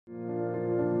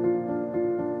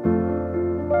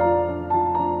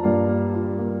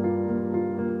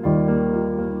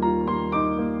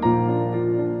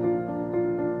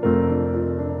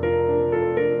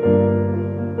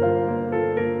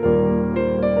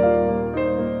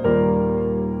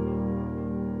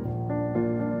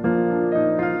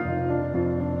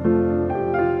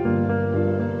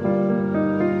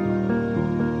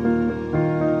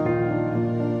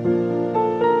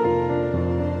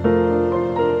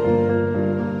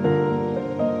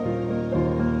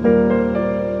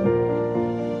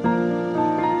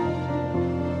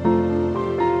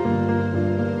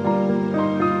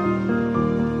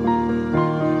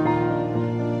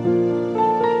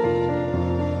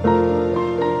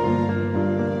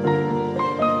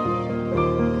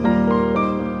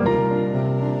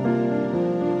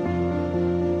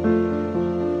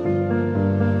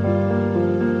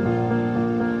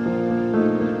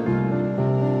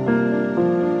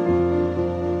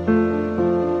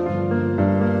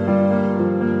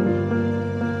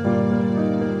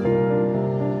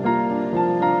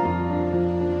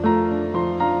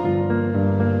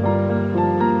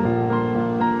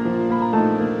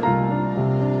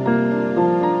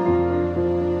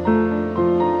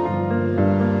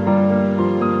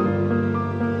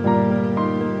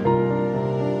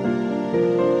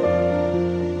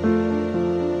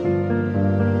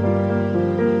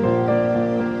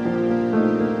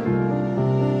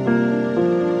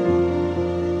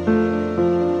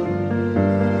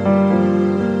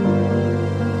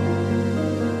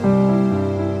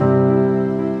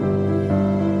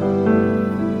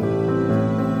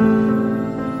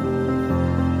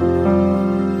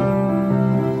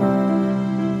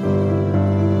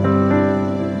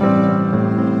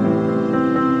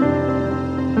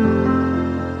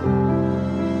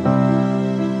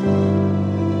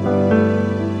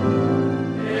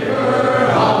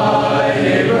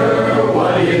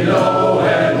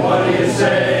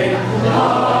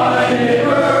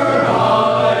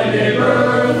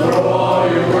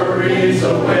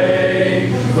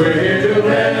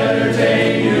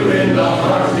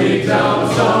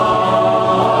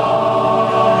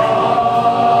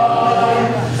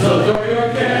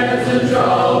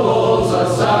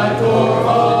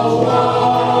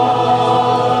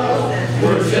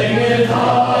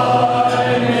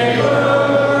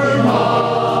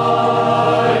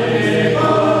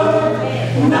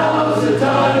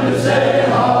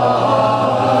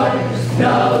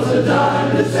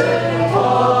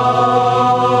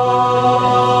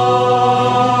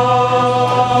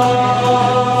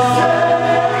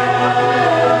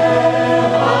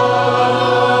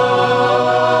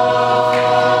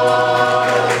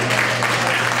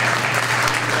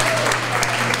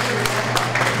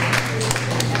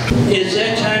It's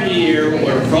that time of year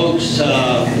where folks,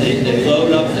 they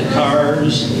load up the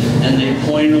cars and they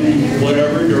point them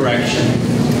whatever direction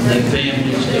the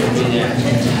family's going to be at.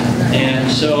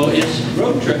 And so it's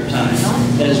road trip time.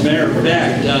 As a matter of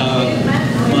fact,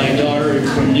 my daughter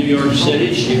from New York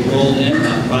City, she rolled in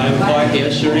at 5 o'clock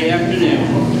yesterday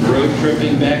afternoon, road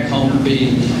tripping back home to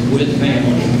be with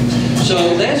family.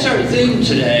 So that's our theme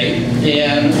today,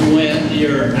 and when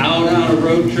you're out on a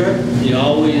road trip, you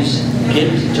always get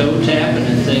to toe tapping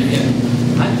and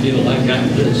thinking, I feel like I'm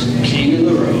just king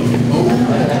of the road.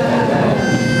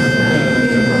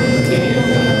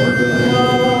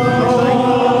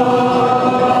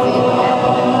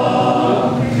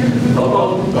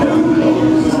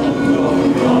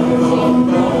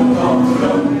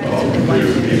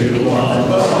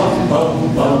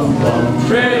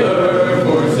 Trailer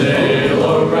for sale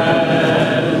or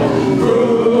rent,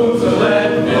 proofs of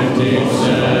let 50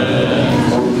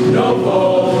 cents. No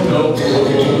phone, no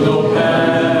pool, no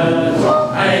pads.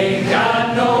 I ain't got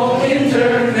no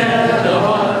internet,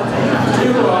 but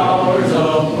 2 hours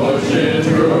of pushing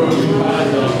through. I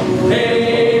don't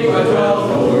pay my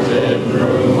 12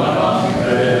 bedroom.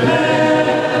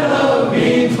 Love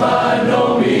means by no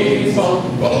means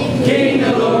king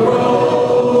of the road.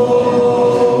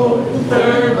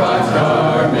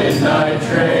 Midnight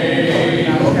train,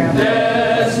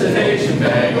 destination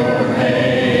Bangor,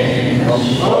 Maine.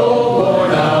 Oh,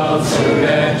 worn out suit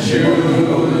and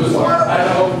shoes. I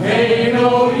don't pay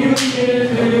no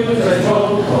union dues. I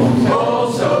told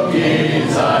most of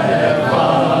these I have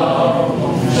found.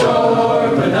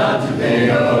 Short, but not to pay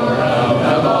around.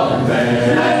 I'm on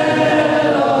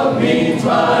man. Love means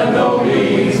by no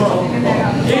means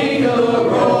king of the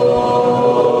road.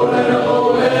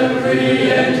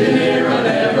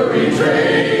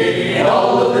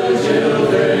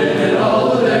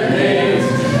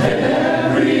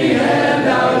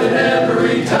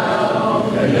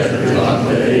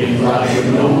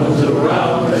 moments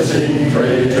around the same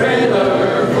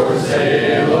trailer for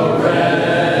sale or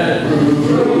rent.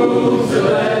 Room to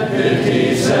let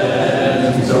 50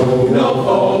 cents. So no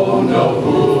phone, no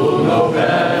pool, no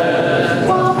bed.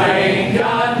 I ain't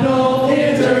got no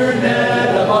internet.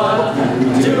 I'm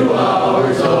on 2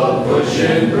 hours of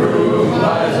pushing broom.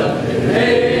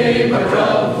 Hey, my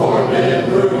club for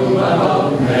bedroom. I'm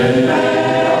a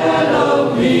man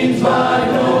of means by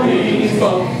no means.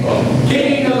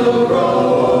 King of the road.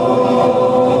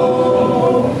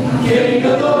 King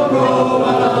of the road.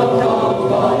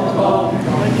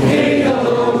 King of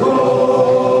the road.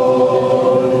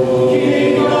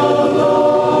 King of the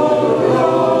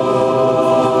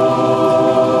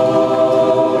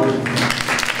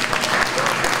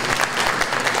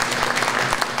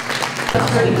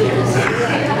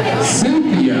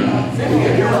Cynthia,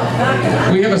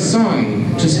 we have a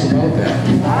song just about that.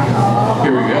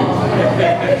 Here we go.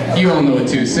 You all know it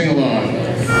too. Sing along.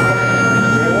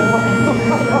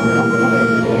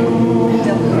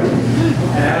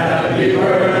 Happy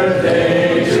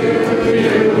birthday to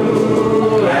you.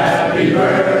 Happy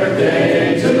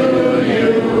birthday to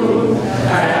you.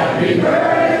 Happy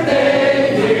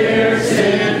birthday, dear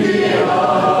Cynthia.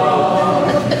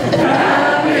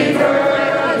 Happy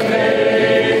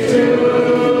birthday to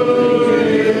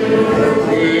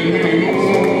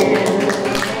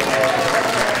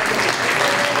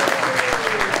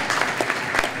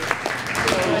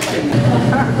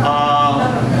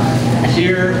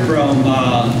Here from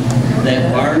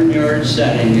that barnyard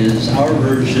setting is our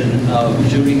version of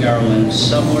Judy Garland's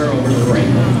Somewhere Over the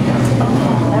Rainbow.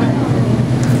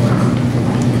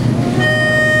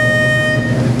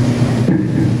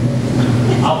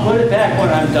 I'll put it back when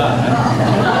I'm done.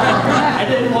 I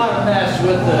didn't want to mess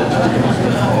with the...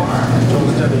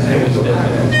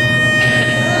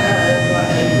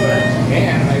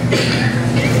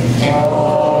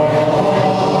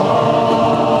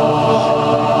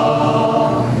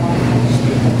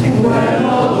 when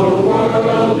all the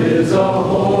world is a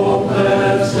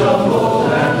hopeless stumble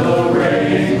and the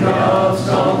raindrops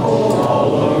tumble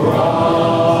all around.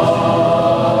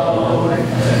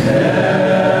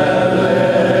 Heaven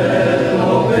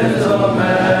opens a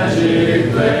magic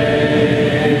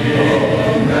place,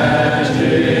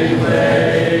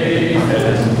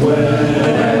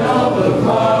 when all the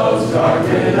clouds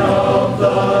darken up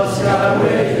the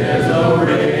skyway, there's a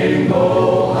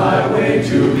rainbow highway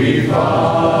to be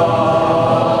found.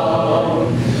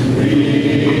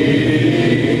 Leading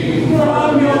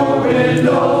from your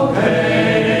window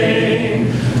pane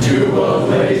to a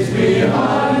place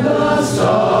behind the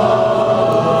sun.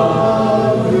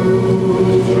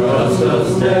 Just a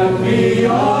step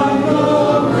beyond the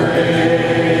rain.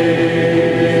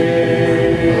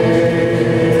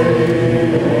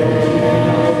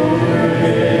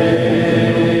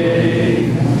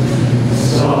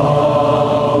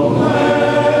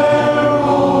 Somewhere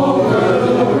over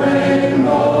the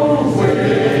rainbow,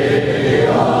 way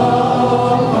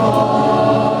up high,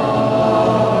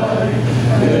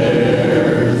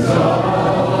 there's a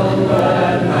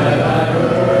that night I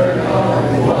heard of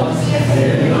once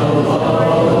in a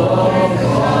lullaby.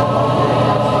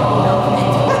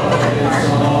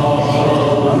 Somewhere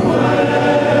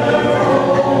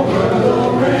over the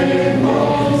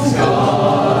rainbow,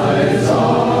 skies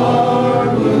are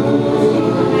blue,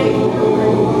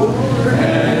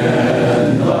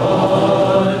 and the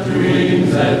dreams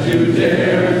that you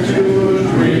dare to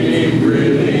dream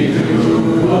really do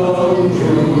come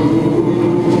true.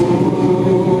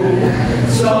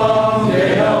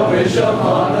 Someday I'll wish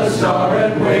upon a star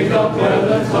and wake up where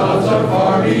the clouds are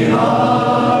far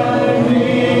behind me,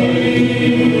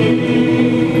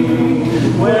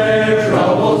 where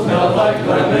troubles melt like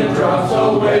lemon drops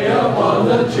away up on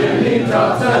the chimney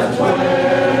tops. That's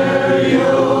where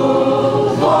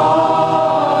you'll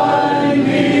find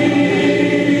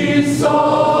me,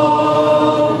 somewhere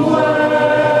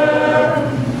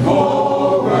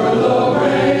over the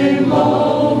rainbow.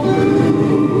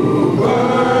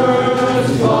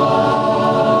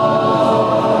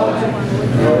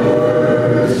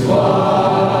 Bluebirds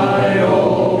fly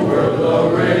over the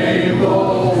rainbow.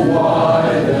 Why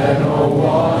then, oh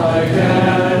why can't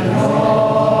I?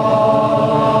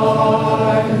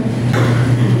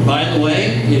 By the way,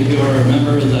 if you're a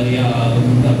member of the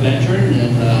a veteran,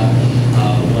 and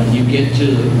when we get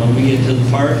to the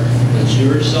part that's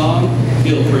your song,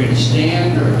 feel free to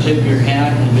stand or tip your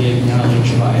hat and be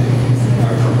acknowledged by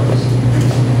our fellows.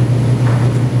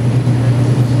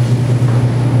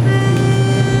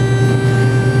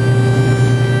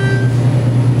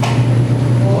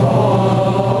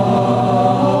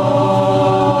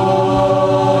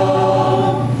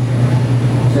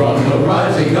 From the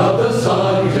rising of the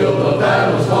sun till the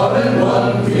battle's fought and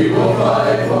won, we will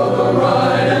fight for the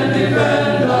right and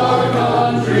defend our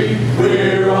country.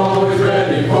 We're always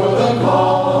ready for the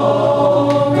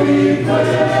call. We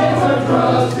place our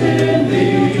trust in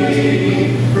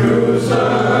thee. Through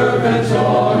surf and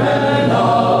storm and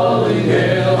howling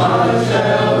gale, our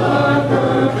shall our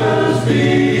purpose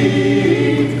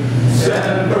be.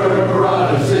 Semper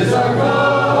Paratus is our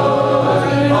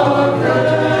God, our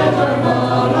friend, our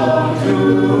monarch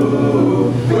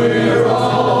too. We're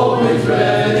always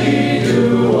ready to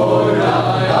or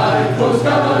die. Coast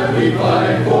Guard, we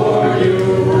fight for you.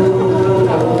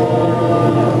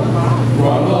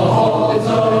 From the halls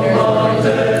of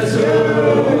Montezuma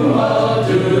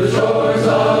to the shores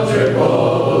of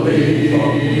Tripoli,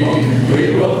 we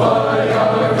will fight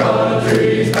our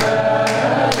country's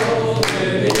battles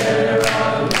in the air,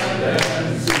 on land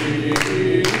and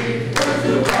sea. First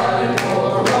to fight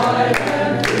for right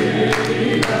and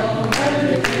freedom, and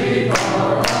to keep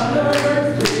our honor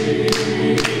free.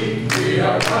 We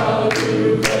are proud to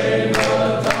claim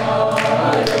the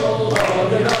title of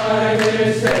the United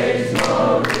States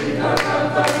Marine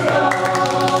Corps.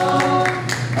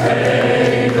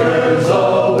 Anchors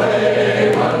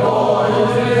away, my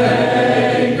boys,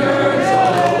 anchors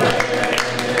away.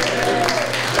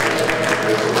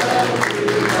 Farewell to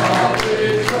our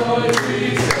choice, we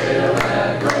sail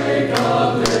at break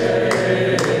of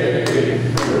day.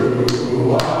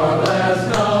 Through our last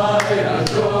night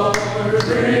ashore,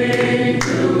 bring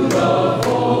to the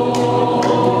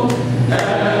fold.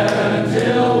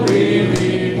 Until we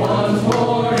meet once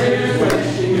more, here's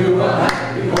wishing you a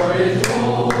happy voyage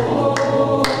home.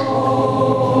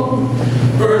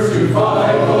 First to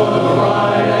fight for the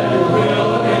right and to will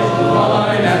against the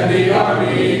line, and the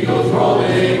army goes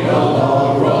rolling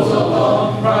along, rolls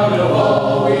along, proud of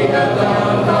all we have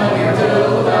done, fighting till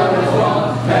the battle's won,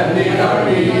 and the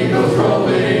army goes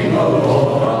rolling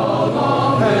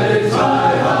along, and it's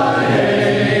high, high,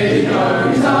 hey, the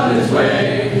army's on its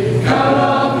way. Count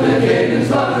up the cadence,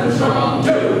 loud and strong,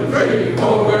 2, 3,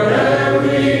 4, wherever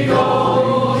we go,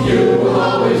 you will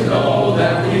always know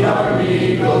that we are